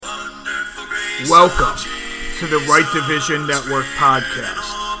Welcome to the Right Division Network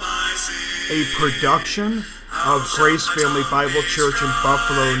podcast, a production of Grace Family Bible Church in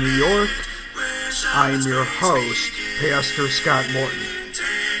Buffalo, New York. I am your host, Pastor Scott Morton.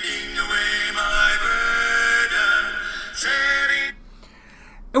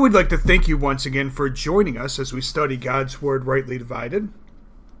 And we'd like to thank you once again for joining us as we study God's Word rightly divided.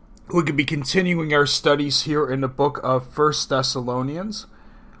 We could be continuing our studies here in the book of 1 Thessalonians.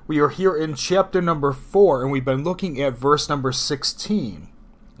 We are here in chapter number 4, and we've been looking at verse number 16,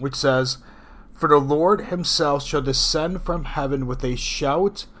 which says, "For the Lord himself shall descend from heaven with a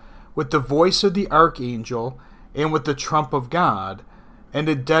shout, with the voice of the archangel, and with the trump of God, and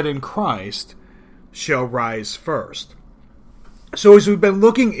the dead in Christ shall rise first." So as we've been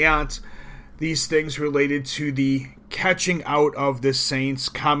looking at these things related to the catching out of the saints,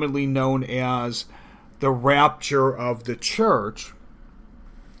 commonly known as the rapture of the church,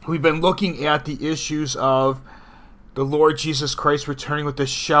 we've been looking at the issues of the Lord Jesus Christ returning with the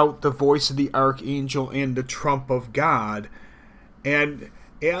shout, the voice of the archangel, and the trump of God. And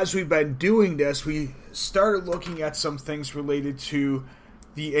as we've been doing this, we started looking at some things related to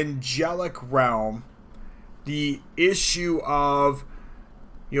the angelic realm, the issue of,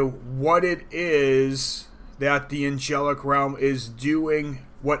 what it is that the angelic realm is doing,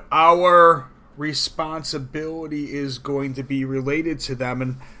 what our responsibility is going to be related to them.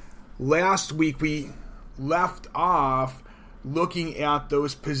 And last week we left off looking at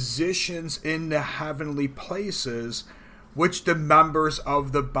those positions in the heavenly places which the members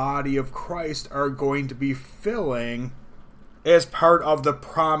of the body of Christ are going to be filling as part of the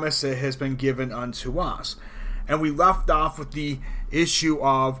promise that has been given unto us. And we left off with the issue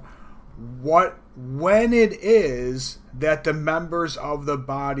of when it is that the members of the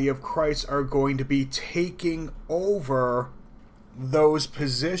body of Christ are going to be taking over those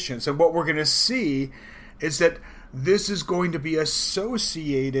positions. And what we're going to see is that this is going to be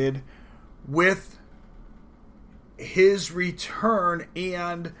associated with his return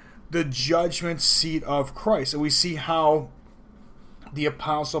and the judgment seat of Christ. And we see how the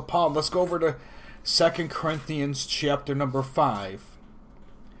Apostle Paul, let's go over to 2 Corinthians chapter number 5.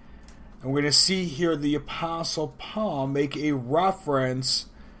 And we're going to see here the Apostle Paul make a reference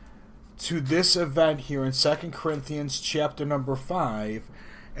to this event here in 2 Corinthians chapter number 5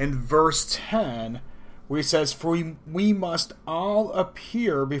 and verse 10, where he says, "For we must all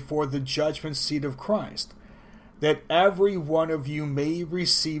appear before the judgment seat of Christ, that every one of you may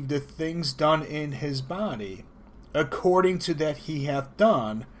receive the things done in his body, according to that he hath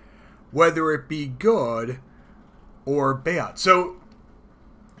done, whether it be good or bad." So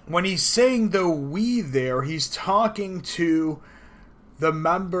when he's saying the "we" there, he's talking to the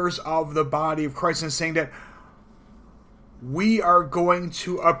members of the body of Christ and saying that we are going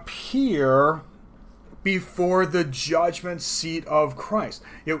to appear before the judgment seat of Christ.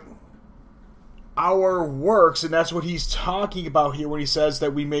 Our works, and that's what he's talking about here when he says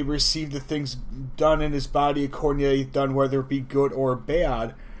that we may receive the things done in his body according to that he's done, whether it be good or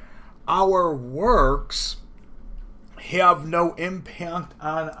bad. Our works have no impact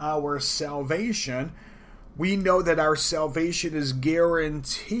on our salvation. We know that our salvation is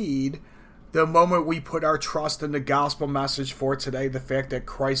guaranteed the moment we put our trust in the gospel message for today, the fact that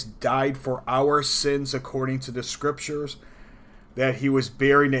Christ died for our sins according to the scriptures, that he was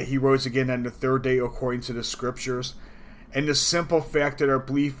buried, that he rose again on the third day according to the scriptures, and the simple fact that our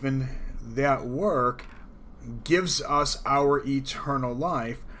belief in that work gives us our eternal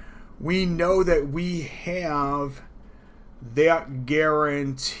life. We know that we have that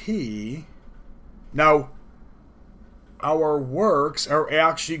guarantee. Now, our works are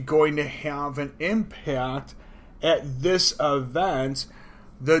actually going to have an impact at this event,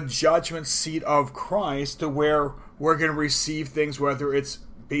 the judgment seat of Christ, to where we're going to receive things, whether it's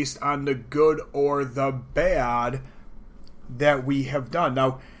based on the good or the bad that we have done.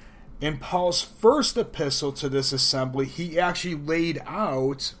 Now, in Paul's first epistle to this assembly, he actually laid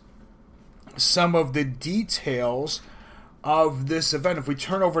out some of the details of this event. If we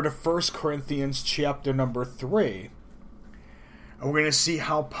turn over to 1 Corinthians chapter number 3, and we're going to see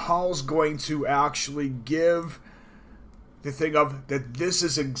how Paul's going to actually give the thing of that this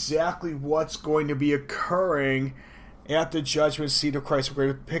is exactly what's going to be occurring at the judgment seat of Christ.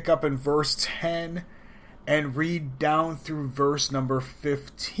 We're going to pick up in verse 10 and read down through verse number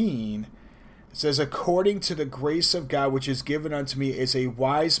 15. It says, "According to the grace of God which is given unto me as a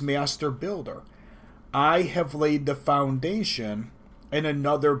wise master builder, I have laid the foundation, and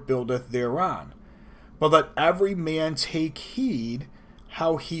another buildeth thereon. But let every man take heed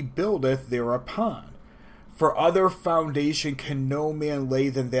how he buildeth thereupon. For other foundation can no man lay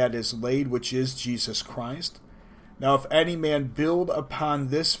than that is laid, which is Jesus Christ. Now if any man build upon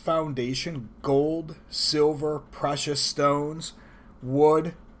this foundation gold, silver, precious stones,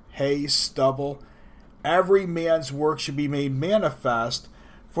 wood, hay, stubble, every man's work should be made manifest,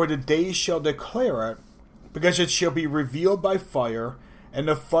 for the day shall declare it, because it shall be revealed by fire, and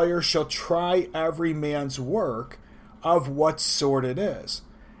the fire shall try every man's work of what sort it is.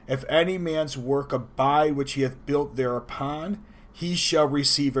 If any man's work abide which he hath built thereupon, he shall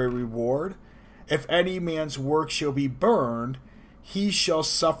receive a reward. If any man's work shall be burned, he shall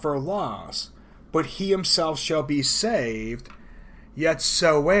suffer loss, but he himself shall be saved, yet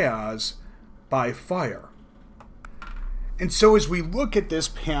so as by fire. And so as we look at this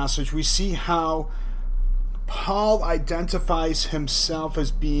passage, we see how Paul identifies himself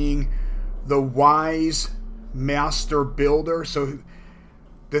as being the wise master builder. So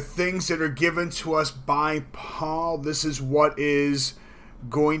the things that are given to us by Paul, this is what is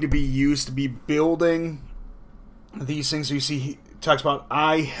going to be used to be building these things. You see, he talks about,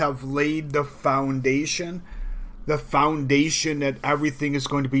 I have laid the foundation that everything is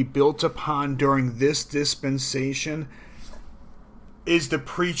going to be built upon during this dispensation is the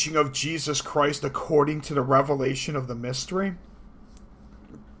preaching of Jesus Christ according to the revelation of the mystery.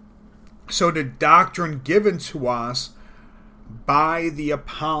 So the doctrine given to us by the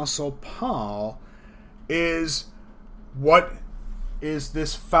Apostle Paul is what is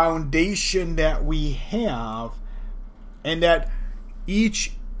this foundation that we have, and that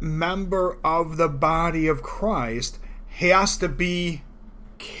each member of the body of Christ has to be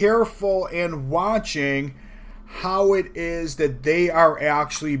careful and watching how it is that they are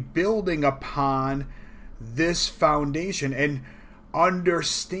actually building upon this foundation, and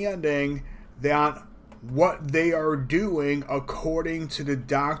understanding that what they are doing according to the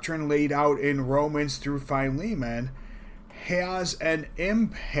doctrine laid out in Romans through Philemon has an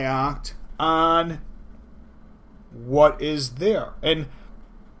impact on what is there. And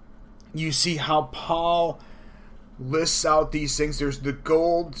you see how Paul lists out these things. There's the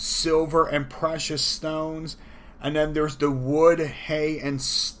gold, silver, and precious stones, and then there's the wood, hay, and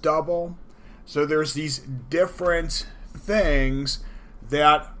stubble. So there's these different things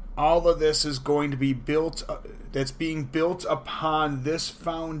that all of this is going to be built, that's being built upon this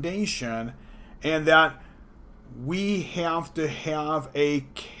foundation, and that we have to have a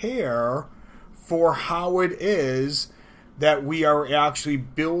care for how it is that we are actually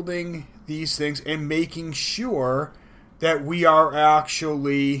building these things and making sure that we are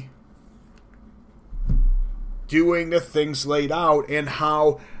actually doing the things laid out, and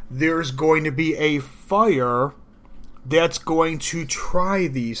how there's going to be a fire that's going to try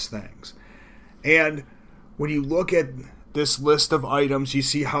these things. And when you look at this list of items, you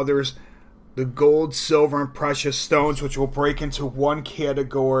see how there's the gold, silver, and precious stones, which will break into one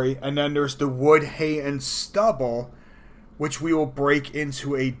category, and then there's the wood, hay, and stubble, which we will break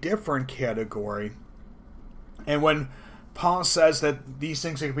into a different category. And when Paul says that these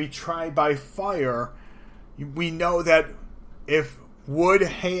things can be tried by fire, we know that if wood,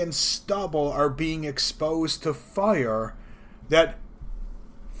 hay, and stubble are being exposed to fire, that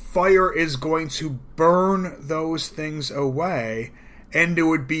fire is going to burn those things away, and there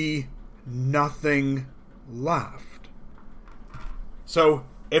would be nothing left. So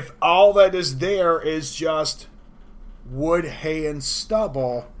if all that is there is just wood, hay, and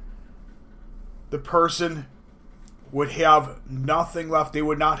stubble, the person would have nothing left. They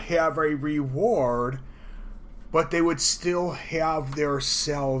would not have a reward, but they would still have their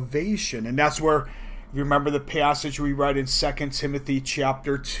salvation. And that's where, you remember the passage we read in 2 Timothy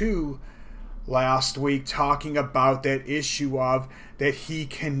chapter 2 last week, talking about that issue of that he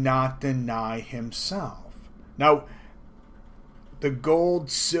cannot deny himself. Now, the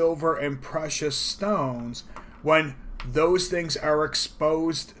gold, silver, and precious stones, when those things are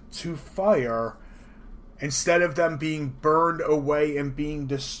exposed to fire, instead of them being burned away and being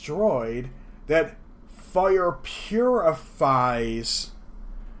destroyed, that fire purifies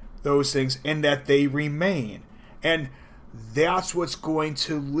those things and that they remain. And that's what's going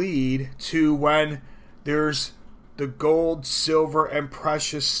to lead to, when there's the gold, silver, and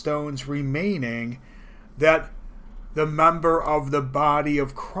precious stones remaining, that the member of the body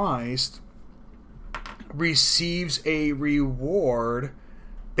of Christ receives a reward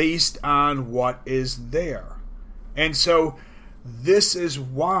based on what is there. And so this is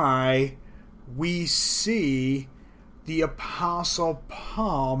why we see the Apostle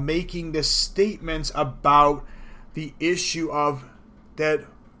Paul making the statements about the issue of that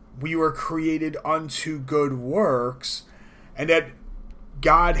we were created unto good works, and that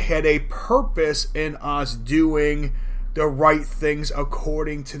God had a purpose in us doing the right things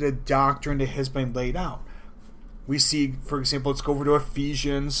according to the doctrine that has been laid out. We see, for example, let's go over to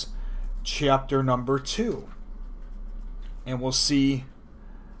Ephesians chapter number 2. And we'll see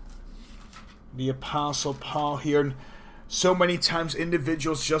the Apostle Paul here. And so many times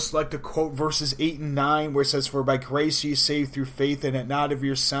individuals just like to quote verses 8 and 9 where it says, "For by grace ye saved through faith, and it not of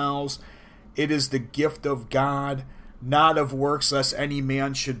yourselves. It is the gift of God, not of works, lest any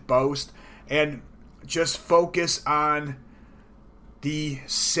man should boast." And just focus on the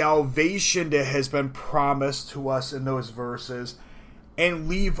salvation that has been promised to us in those verses, and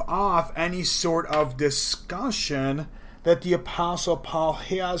leave off any sort of discussion that the Apostle Paul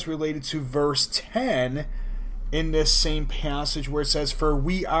has related to verse 10 in this same passage where it says, "For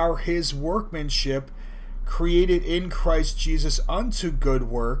we are his workmanship, created in Christ Jesus unto good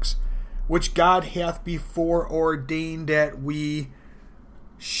works, which God hath before ordained that we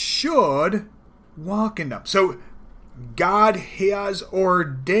should walk in them." So God has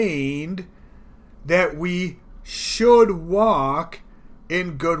ordained that we should walk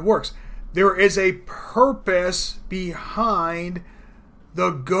in good works. There is a purpose behind the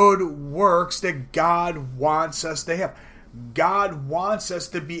good works that God wants us to have. God wants us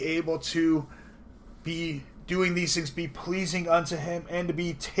to be able to be doing these things, be pleasing unto him, and to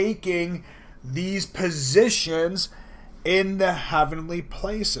be taking these positions in the heavenly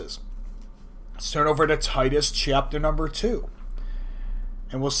places. Let's turn over to Titus chapter number 2.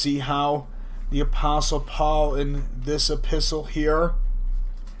 And we'll see how the Apostle Paul in this epistle here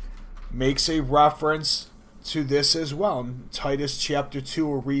makes a reference to this as well. In Titus chapter 2,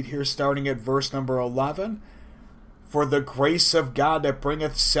 we'll read here starting at verse number 11. "For the grace of God that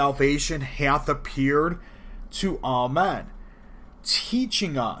bringeth salvation hath appeared to all men,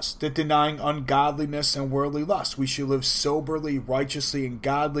 teaching us that denying ungodliness and worldly lust, we should live soberly, righteously, and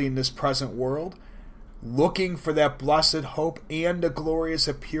godly in this present world, looking for that blessed hope and the glorious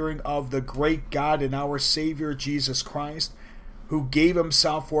appearing of the great God and our Savior Jesus Christ, who gave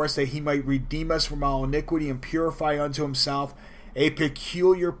himself for us that he might redeem us from all iniquity and purify unto himself a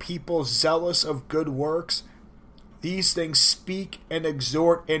peculiar people zealous of good works. These things speak and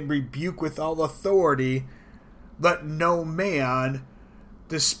exhort and rebuke with all authority. Let no man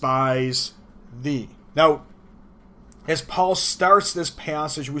despise thee." Now, as Paul starts this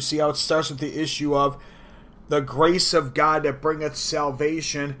passage, we see how it starts with the issue of the grace of God that bringeth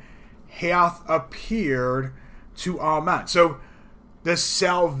salvation hath appeared to all men. So, the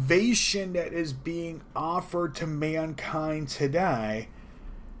salvation that is being offered to mankind today,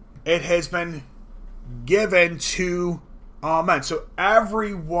 it has been given to all men. So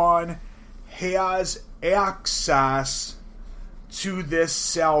everyone has access to this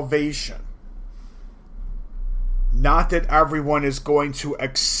salvation. Not that everyone is going to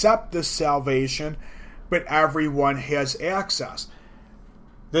accept this salvation, but everyone has access.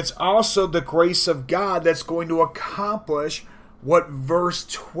 That's also the grace of God that's going to accomplish what verse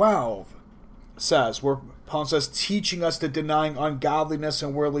 12 says, where Paul says, "Teaching us that denying ungodliness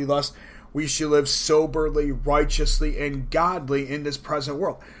and worldly lust, we should live soberly, righteously, and godly in this present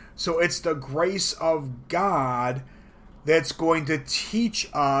world." So it's the grace of God that's going to teach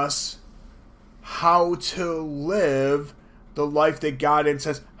us how to live the life that God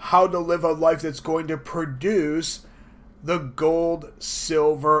intends, how to live a life that's going to produce the gold,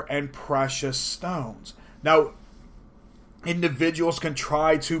 silver, and precious stones. Now, individuals can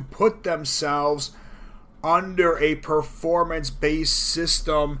try to put themselves under a performance-based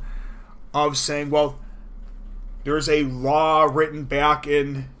system of saying, well, there's a law written back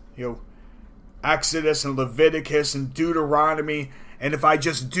in, Exodus and Leviticus and Deuteronomy, and if I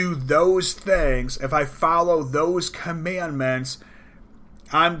just do those things, if I follow those commandments,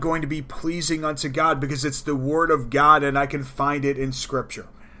 I'm going to be pleasing unto God because it's the Word of God and I can find it in Scripture.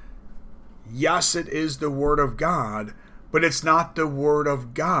 Yes, it is the Word of God, but it's not the Word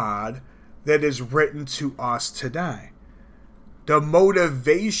of God that is written to us today. The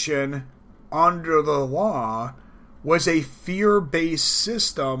motivation under the law was a fear-based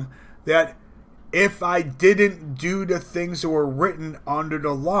system that if I didn't do the things that were written under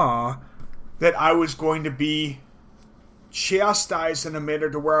the law, that I was going to be chastised in a manner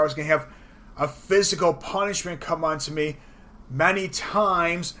to where I was going to have a physical punishment come unto me. Many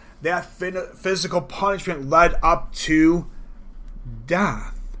times that physical punishment led up to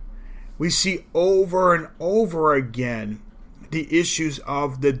death. We see over and over again the issues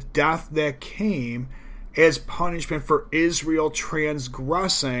of the death that came as punishment for Israel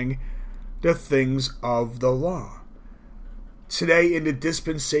transgressing the things of the law. Today, in the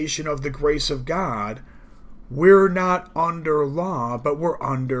dispensation of the grace of God, we're not under law, but we're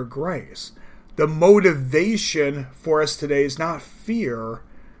under grace. The motivation for us today is not fear,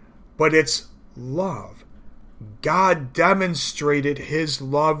 but it's love. God demonstrated his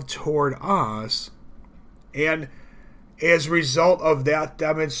love toward us, and as a result of that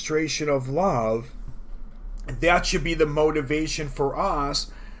demonstration of love, that should be the motivation for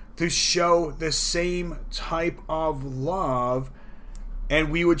us to show the same type of love, and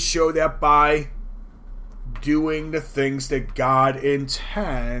we would show that by doing the things that God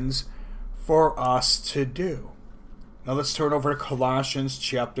intends for us to do. Now let's turn over to Colossians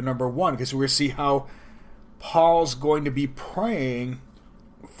chapter number 1, because we're going to see how Paul's going to be praying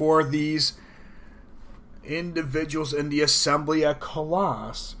for these individuals in the assembly at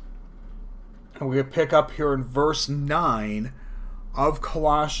Colossus. And we're going to pick up here in verse 9 of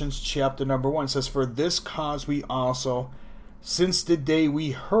Colossians chapter number 1. It says, "For this cause we also, since the day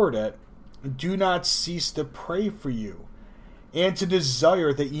we heard it, do not cease to pray for you, and to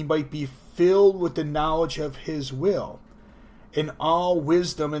desire that ye might be filled with the knowledge of his will, in all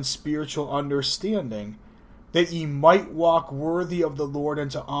wisdom and spiritual understanding, that ye might walk worthy of the Lord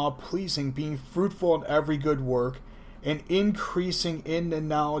unto all pleasing, being fruitful in every good work, and increasing in the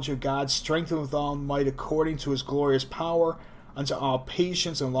knowledge of God, strengthened with all might according to his glorious power, unto all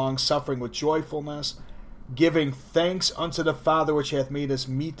patience and long suffering with joyfulness, giving thanks unto the Father which hath made us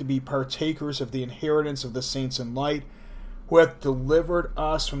meet to be partakers of the inheritance of the saints in light, who hath delivered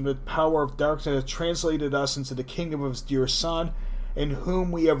us from the power of darkness, and hath translated us into the kingdom of his dear Son, in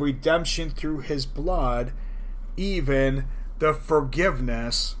whom we have redemption through his blood, even the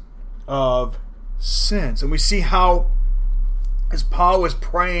forgiveness of sins." And we see how, as Paul was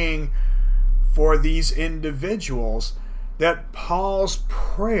praying for these individuals, that Paul's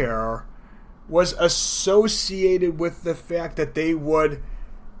prayer was associated with the fact that they would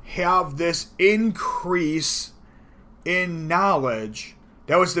have this increase in knowledge.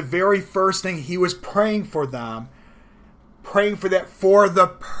 That was the very first thing he was praying for them, praying for that for the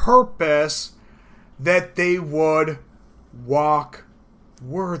purpose that they would walk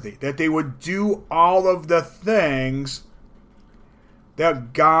worthy, that they would do all of the things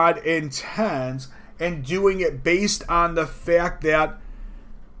that God intends, and doing it based on the fact that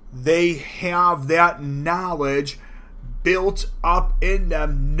they have that knowledge built up in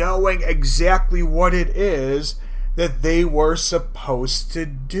them, knowing exactly what it is that they were supposed to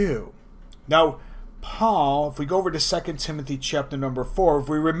do. Now, Paul, if we go over to 2 Timothy chapter number 4, if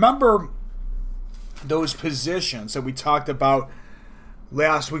we remember those positions that we talked about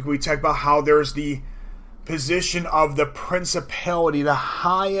last week, we talked about how there's the position of the principality, the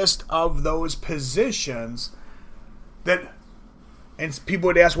highest of those positions, that, and people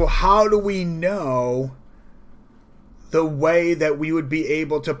would ask, well, how do we know the way that we would be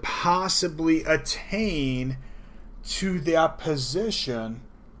able to possibly attain to that position?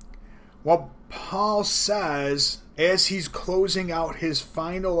 Well, Paul says, as he's closing out his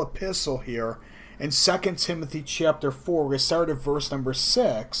final epistle here in 2 Timothy chapter 4, we start at verse number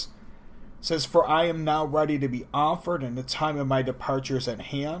 6, says, "For I am now ready to be offered, and the time of my departure is at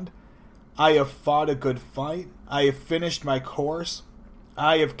hand. I have fought a good fight. I have finished my course.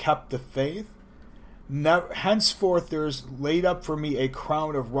 I have kept the faith. Henceforth there is laid up for me a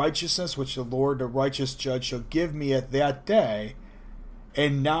crown of righteousness, which the Lord, the righteous judge, shall give me at that day,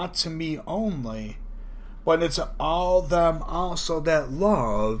 and not to me only, but it's all them also that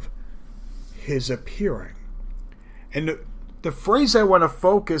love his appearing." And the phrase I want to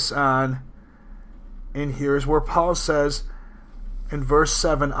focus on in here is where Paul says in verse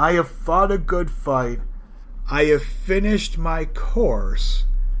 7, "I have fought a good fight. I have finished my course.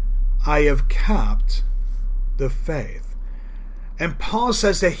 I have kept the faith." And Paul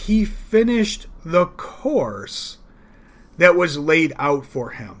says that he finished the course that was laid out for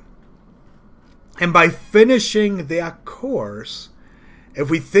him. And by finishing that course, if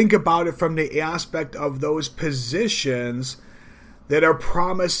we think about it from the aspect of those positions that are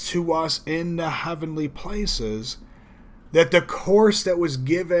promised to us in the heavenly places, that the course that was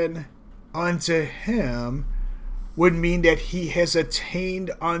given unto him would mean that he has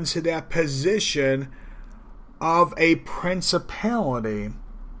attained unto that position of a principality.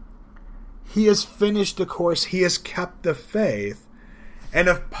 He has finished the course. He has kept the faith. And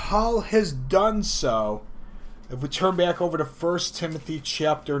if Paul has done so, if we turn back over to 1 Timothy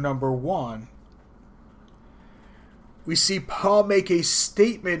chapter number 1, we see Paul make a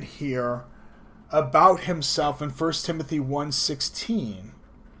statement here about himself in 1 Timothy 1:16.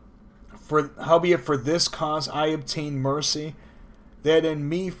 "For howbeit for this cause I obtained mercy, that in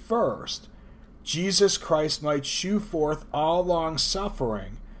me first Jesus Christ might shew forth all long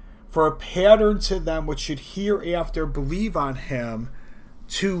suffering for a pattern to them which should hereafter believe on him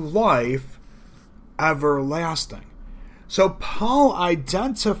to life everlasting. So Paul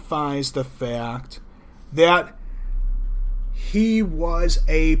identifies the fact that he was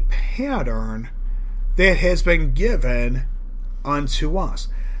a pattern that has been given unto us.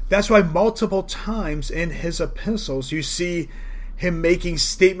 That's why multiple times in his epistles you see him making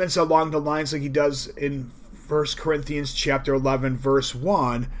statements along the lines like he does in 1 Corinthians chapter 11 verse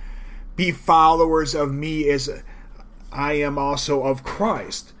 1, be followers of me as I am also of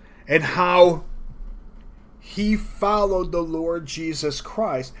Christ. And how he followed the Lord Jesus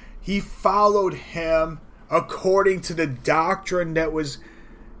Christ. He followed him according to the doctrine that was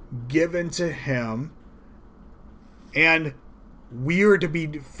given to him. And we are to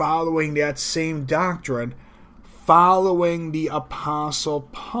be following that same doctrine, following the Apostle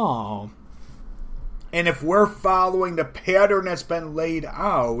Paul. And if we're following the pattern that's been laid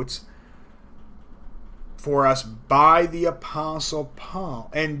out for us by the Apostle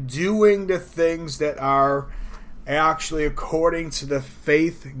Paul and doing the things that are actually according to the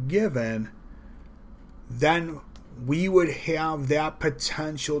faith given, then we would have that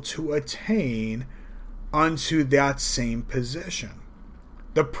potential to attain unto that same position.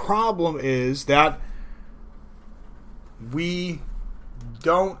 The problem is that we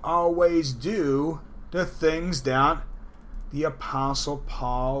don't always do the things that the Apostle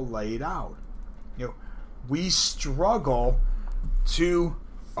Paul laid out. We struggle to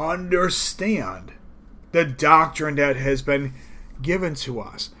understand the doctrine that has been given to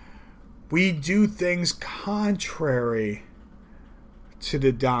us. We do things contrary to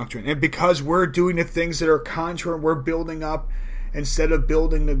the doctrine. And because we're doing the things that are contrary, we're building up, instead of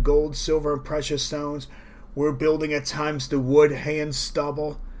building the gold, silver, and precious stones, we're building at times the wood, hay, and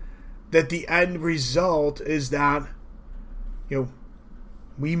stubble. That the end result is that,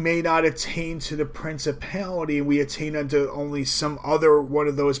 we may not attain to the principality, and we attain unto only some other one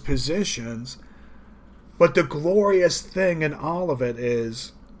of those positions. But the glorious thing in all of it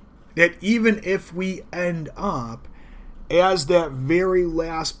is that even if we end up as that very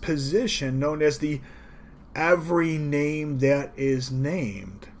last position, known as the every name that is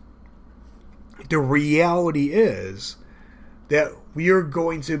named, the reality is that we are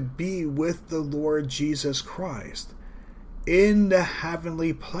going to be with the Lord Jesus Christ in the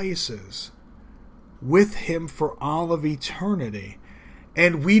heavenly places with him for all of eternity.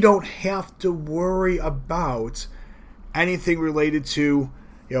 And we don't have to worry about anything related to,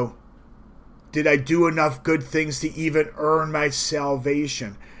 did I do enough good things to even earn my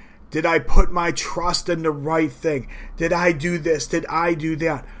salvation? Did I put my trust in the right thing? Did I do this? Did I do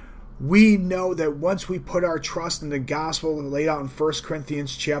that? We know that once we put our trust in the gospel laid out in 1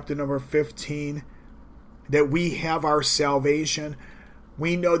 Corinthians chapter number 15, that we have our salvation.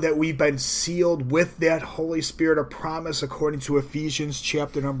 We know that we've been sealed with that Holy Spirit of promise according to Ephesians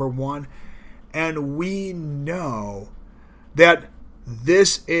chapter number 1. And we know that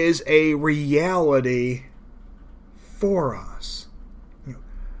this is a reality for us.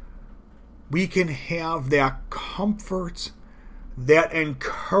 We can have that comfort, that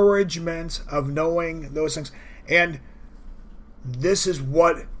encouragement of knowing those things. And this is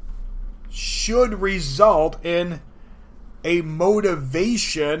what should result in a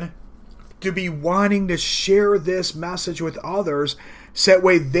motivation to be wanting to share this message with others, so that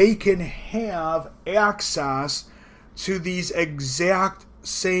way they can have access to these exact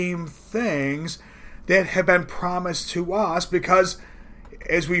same things that have been promised to us. Because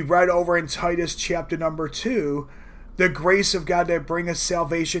as we read over in Titus chapter number 2, the grace of God that bringeth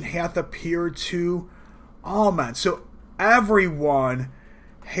salvation hath appeared to all men. So everyone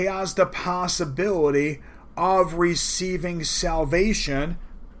has the possibility of receiving salvation.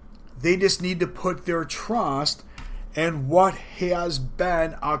 They just need to put their trust in what has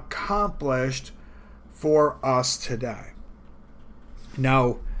been accomplished for us today.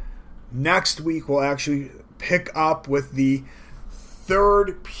 Now, next week we'll actually pick up with the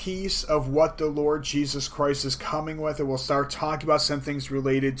third piece of what the Lord Jesus Christ is coming with, and we'll start talking about some things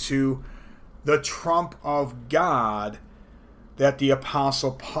related to the trump of God that the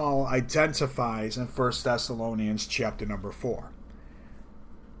Apostle Paul identifies in 1 Thessalonians chapter number 4.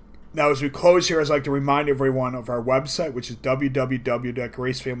 Now, as we close here, I'd like to remind everyone of our website, which is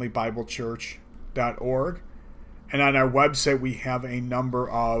www.gracefamilybiblechurch.org. And on our website, we have a number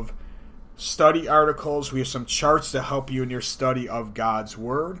of study articles. We have some charts to help you in your study of God's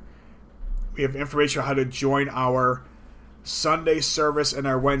Word. We have information on how to join our Sunday service and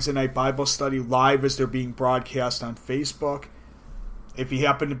our Wednesday night Bible study live as they're being broadcast on Facebook. If you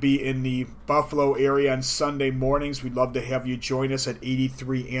happen to be in the Buffalo area on Sunday mornings, we'd love to have you join us at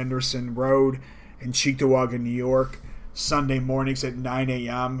 83 Anderson Road in Cheektowaga, New York, Sunday mornings at 9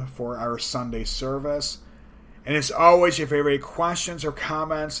 a.m. for our Sunday service. And as always, if you have any questions or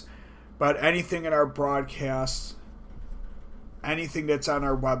comments about anything in our broadcasts, anything that's on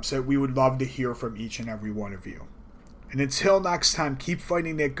our website, we would love to hear from each and every one of you. And until next time, keep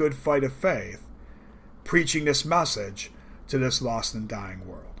fighting that good fight of faith, preaching this message to this lost and dying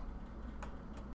world.